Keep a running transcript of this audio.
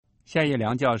夏业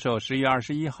良教授10月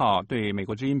21号对美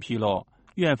国之音披露，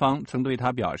院方曾对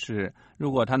他表示，如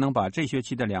果他能把这学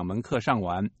期的2门课上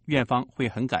完，院方会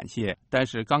很感谢。但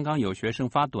是刚刚有学生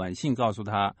发短信告诉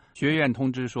他，学院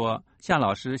通知说夏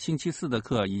老师星期4的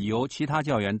课已由其他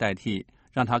教员代替，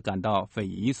让他感到匪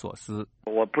夷所思。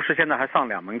我不是现在还上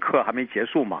2门课还没结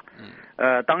束嘛？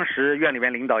当时院里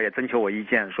面领导也征求我意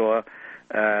见，说，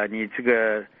你这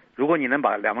个如果你能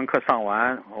把2门课上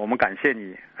完，我们感谢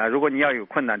你如果你要有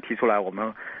困难提出来，我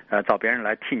们找别人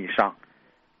来替你上。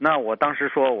那我当时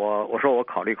说我说我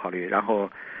考虑考虑，然后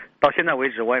到现在为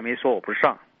止我也没说我不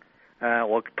上。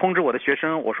我通知我的学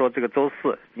生，我说这个周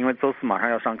4，因为周4马上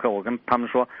要上课，我跟他们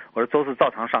说，我说周4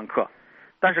照常上课。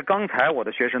但是刚才我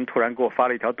的学生突然给我发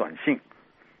了一条短信，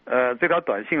这条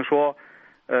短信说，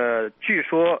据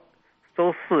说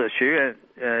周4学院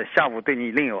下午对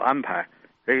你另有安排，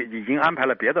已经安排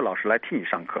了别的老师来替你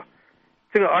上课。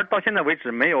这个而到现在为止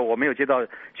我没有接到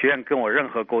学院跟我任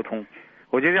何沟通，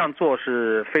我觉得这样做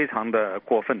是非常的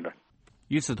过分的。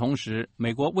与此同时，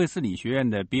美国卫斯理学院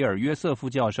的比尔约瑟夫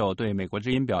教授对美国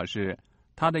之音表示，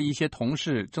他的一些同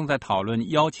事正在讨论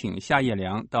邀请夏业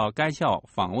良到该校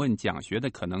访问讲学的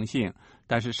可能性，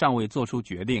但是尚未做出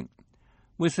决定。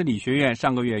卫斯理学院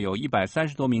上个月有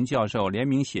130多名教授联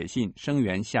名写信声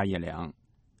援夏业良。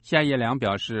夏业良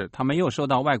表示，他没有收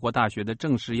到外国大学的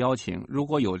正式邀请，如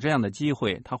果有这样的机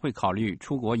会，他会考虑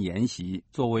出国研习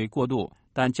作为过渡，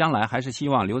但将来还是希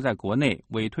望留在国内，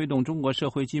为推动中国社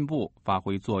会进步发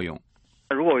挥作用。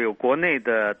如果有国内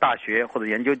的大学或者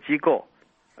研究机构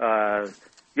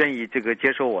愿意这个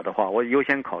接收我的话，我优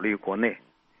先考虑国内。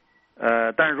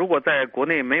但如果在国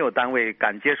内没有单位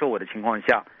敢接收我的情况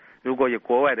下，如果有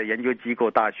国外的研究机构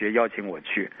大学邀请我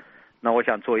去，那我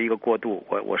想作为一个过渡，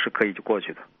我是可以就过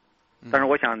去的。但是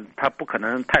我想它不可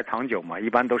能太长久嘛，一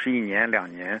般都是1年2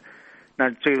年。那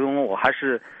最终我还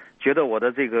是觉得我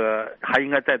的这个还应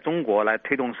该在中国来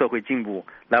推动社会进步，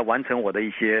来完成我的一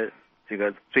些这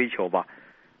个追求吧。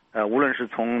无论是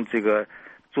从这个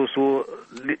著书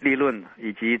立论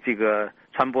以及这个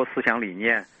传播思想理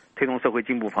念、推动社会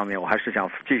进步方面，我还是想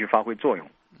继续发挥作用。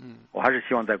我还是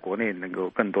希望在国内能够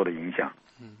更多的影响。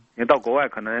因为到国外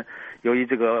可能由于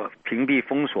这个屏蔽、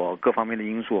封锁各方面的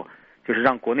因素，就是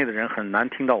让国内的人很难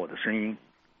听到我的声音。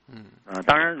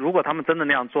当然，如果他们真的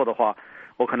那样做的话，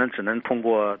我可能只能通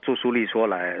过著书立说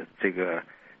来这个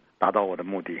达到我的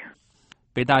目的。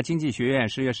北大经济学院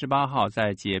10月18号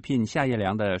在解聘夏业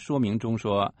良的说明中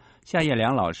说，夏业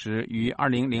良老师于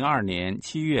2002年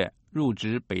7月入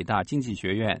职北大经济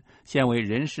学院，现为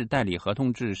人事代理合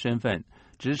同制身份，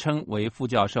职称为副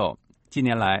教授。近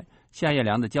年来，夏业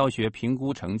良的教学评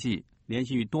估成绩连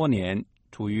续多年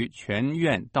处于全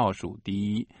院倒数第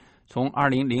一。从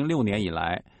2006年以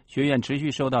来，学院持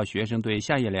续收到学生对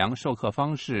夏业良授课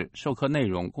方式、授课内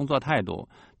容、工作态度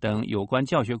等有关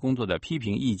教学工作的批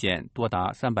评意见多达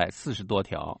340多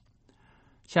条。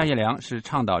夏业良是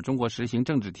倡导中国实行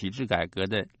政治体制改革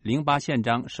的08宪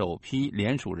章首批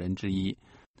联署人之一。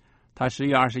他10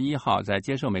月21号在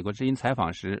接受美国之音采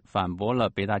访时反驳了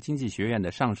北大经济学院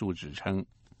的上述指称。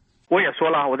我也说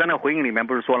了，我在那回应里面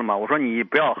不是说了吗？我说你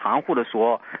不要含糊的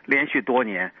说连续多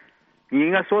年，你应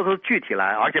该说出具体来，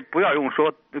而且不要用说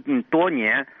多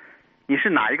年。你是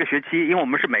哪一个学期？因为我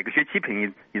们是每个学期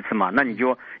评一次嘛，那你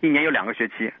就1年有2个学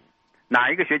期，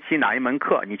哪一个学期哪一门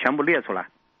课你全部列出来，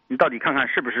你到底看看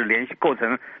是不是构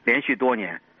成连续多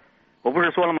年。我不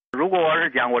是说了吗？如果我是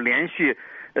讲我连续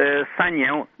3年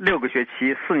6个学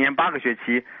期、4年8个学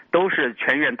期都是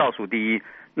全院倒数第一，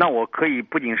那我可以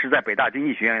不仅是在北大经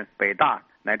济学院、北大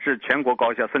乃至全国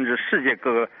高校，甚至世界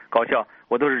各个高校，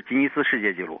我都是吉尼斯世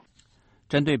界纪录。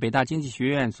针对北大经济学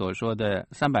院所说的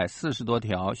340多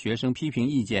条学生批评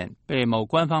意见，被某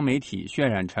官方媒体渲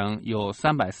染成有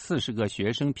340个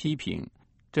学生批评。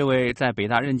这位在北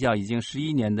大任教已经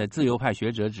11年的自由派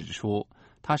学者指出，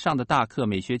他上的大课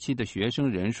每学期的学生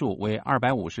人数为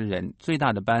250人，最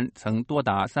大的班曾多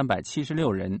达376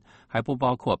人，还不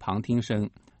包括旁听生。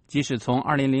即使从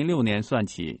2006年算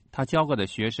起，他教过的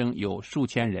学生有数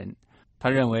千人。他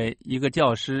认为一个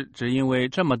教师只因为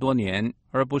这么多年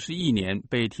而不是1年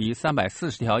被提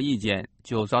340条意见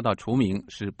就遭到除名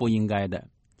是不应该的。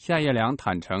夏业良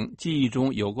坦诚，记忆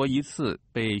中有过一次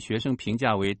被学生评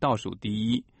价为倒数第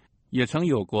一，也曾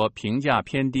有过评价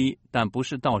偏低，但不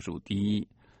是倒数第一。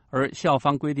而校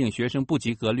方规定学生不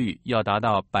及格率要达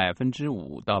到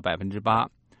5%到8%。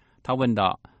他问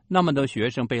道，那么多学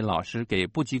生被老师给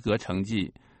不及格成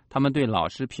绩，他们对老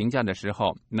师评价的时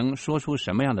候能说出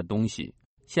什么样的东西？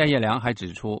夏业良还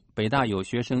指出，北大有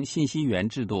学生信息源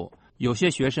制度，有些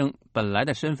学生本来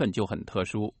的身份就很特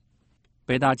殊。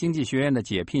北大经济学院的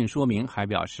解聘说明还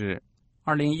表示，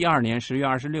 2012年10月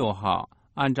26号，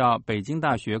按照北京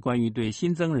大学关于对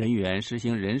新增人员实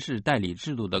行人事代理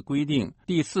制度的规定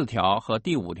第4条和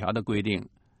第5条的规定，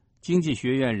经济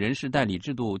学院人事代理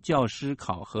制度教师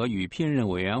考核与聘任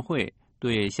委员会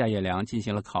对夏业良进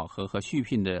行了考核和续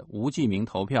聘的无记名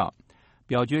投票，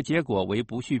表决结果为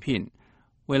不续聘。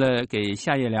为了给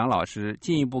夏业良老师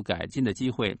进一步改进的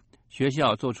机会，学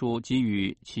校作出给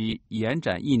予其延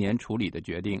展1年处理的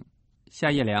决定。夏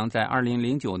业良在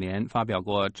2009年发表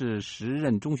过致时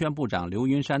任中宣部长刘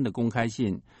云山的公开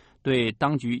信，对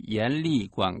当局严厉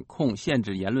管控限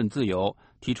制言论自由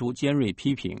提出尖锐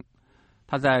批评。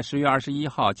他在10月21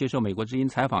号接受美国之音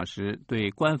采访时，对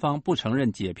官方不承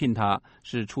认解聘他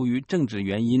是出于政治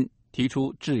原因提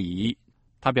出质疑。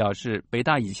他表示，北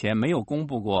大以前没有公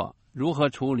布过如何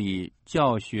处理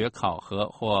教学考核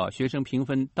或学生评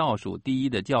分倒数第一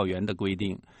的教员的规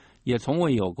定，也从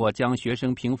未有过将学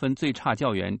生评分最差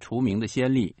教员除名的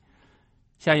先例。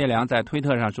夏业良在推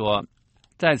特上说，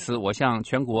在此我向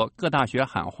全国各大学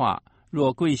喊话，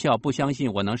若贵校不相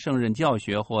信我能胜任教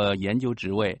学或研究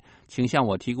职位，请向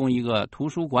我提供一个图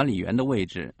书管理员的位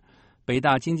置。北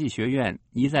大经济学院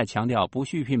一再强调不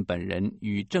续聘本人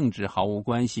与政治毫无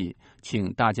关系，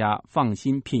请大家放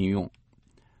心聘用。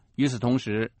与此同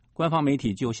时，官方媒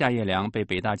体就夏业良被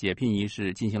北大解聘一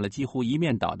事进行了几乎一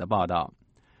面倒的报道。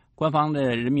官方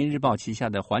的人民日报旗下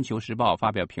的环球时报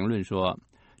发表评论说，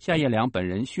夏业良本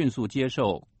人迅速接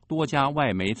受多家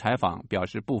外媒采访，表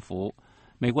示不服。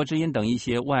美国之音等一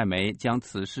些外媒将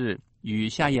此事与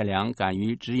夏业良敢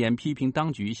于直言批评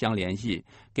当局相联系，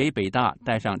给北大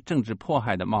戴上政治迫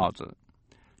害的帽子。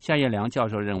夏业良教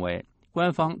授认为，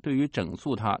官方对于整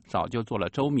肃他早就做了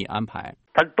周密安排。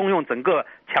他动用整个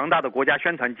强大的国家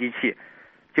宣传机器，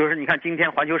就是你看今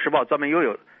天环球时报专门又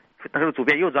有那个主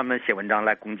编又专门写文章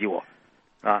来攻击我，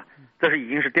啊，这已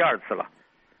经是第2次了。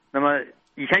那么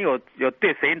以前有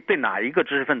对哪一个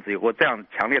知识分子有过这样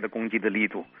强烈的攻击的力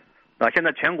度，啊，现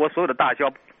在全国所有的大校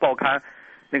报刊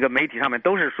那个媒体上面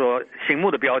都是说醒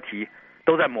目的标题，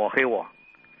都在抹黑我。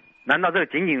难道这个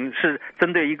仅仅是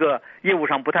针对一个业务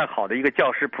上不太好的一个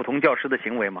教师，普通教师的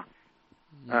行为吗？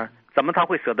怎么他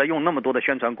会舍得用那么多的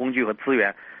宣传工具和资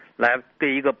源来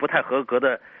对一个不太合格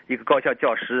的一个高校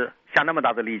教师下那么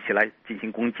大的力气来进行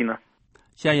攻击呢？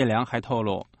夏业良还透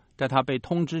露，在他被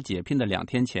通知解聘的2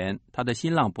天前，他的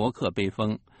新浪博客被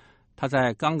封。他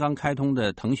在刚刚开通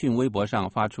的腾讯微博上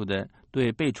发出的对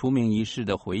被除名一事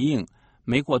的回应，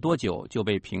没过多久就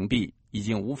被屏蔽，已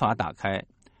经无法打开。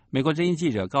美国之音记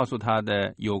者告诉他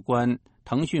的有关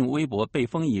腾讯微博被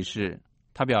封一事，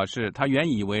他表示他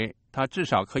原以为他至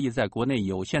少可以在国内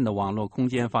有限的网络空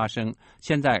间发声，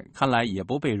现在看来也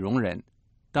不被容忍。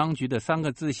当局的3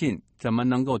个自信怎么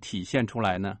能够体现出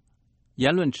来呢？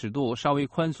言论尺度稍微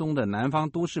宽松的南方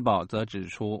都市报则指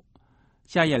出，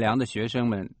夏业良的学生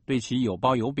们对其有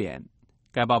褒有贬。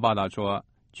该报报道说，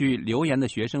据留言的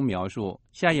学生描述，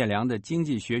夏业良的经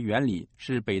济学原理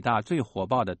是北大最火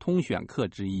爆的通选课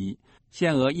之一，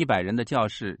限额100人的教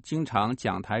室，经常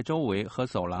讲台周围和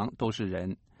走廊都是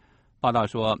人。报道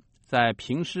说，在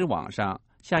评师网上，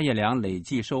夏业良累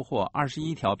计收获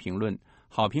21条评论，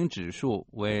好评指数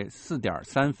为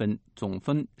 4.3 分，总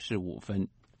分是5分。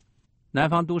南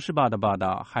方都市报的报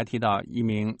道还提到，一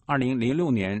名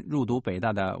2006年入读北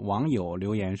大的网友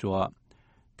留言说，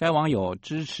该网友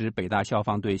支持北大校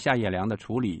方对夏业良的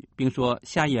处理，并说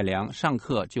夏业良上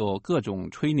课就各种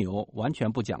吹牛，完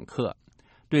全不讲课。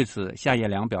对此，夏业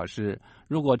良表示，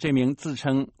如果这名自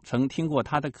称曾听过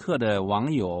他的课的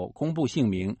网友公布姓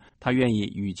名，他愿意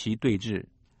与其对峙。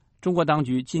中国当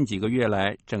局近几个月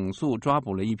来整肃抓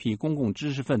捕了一批公共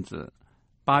知识分子。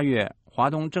8月，华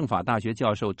东政法大学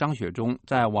教授张雪忠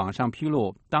在网上披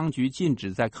露，当局禁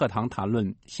止在课堂谈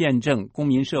论宪政、公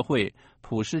民社会、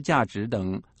普世价值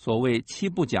等所谓7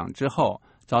不讲之后，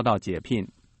遭到解聘。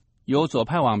有左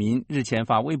派网民日前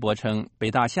发微博称，北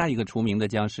大下一个除名的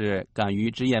将是敢于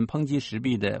直言抨击时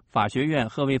弊的法学院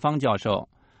贺卫方教授。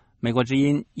美国之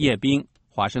音叶冰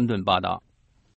华盛顿报道。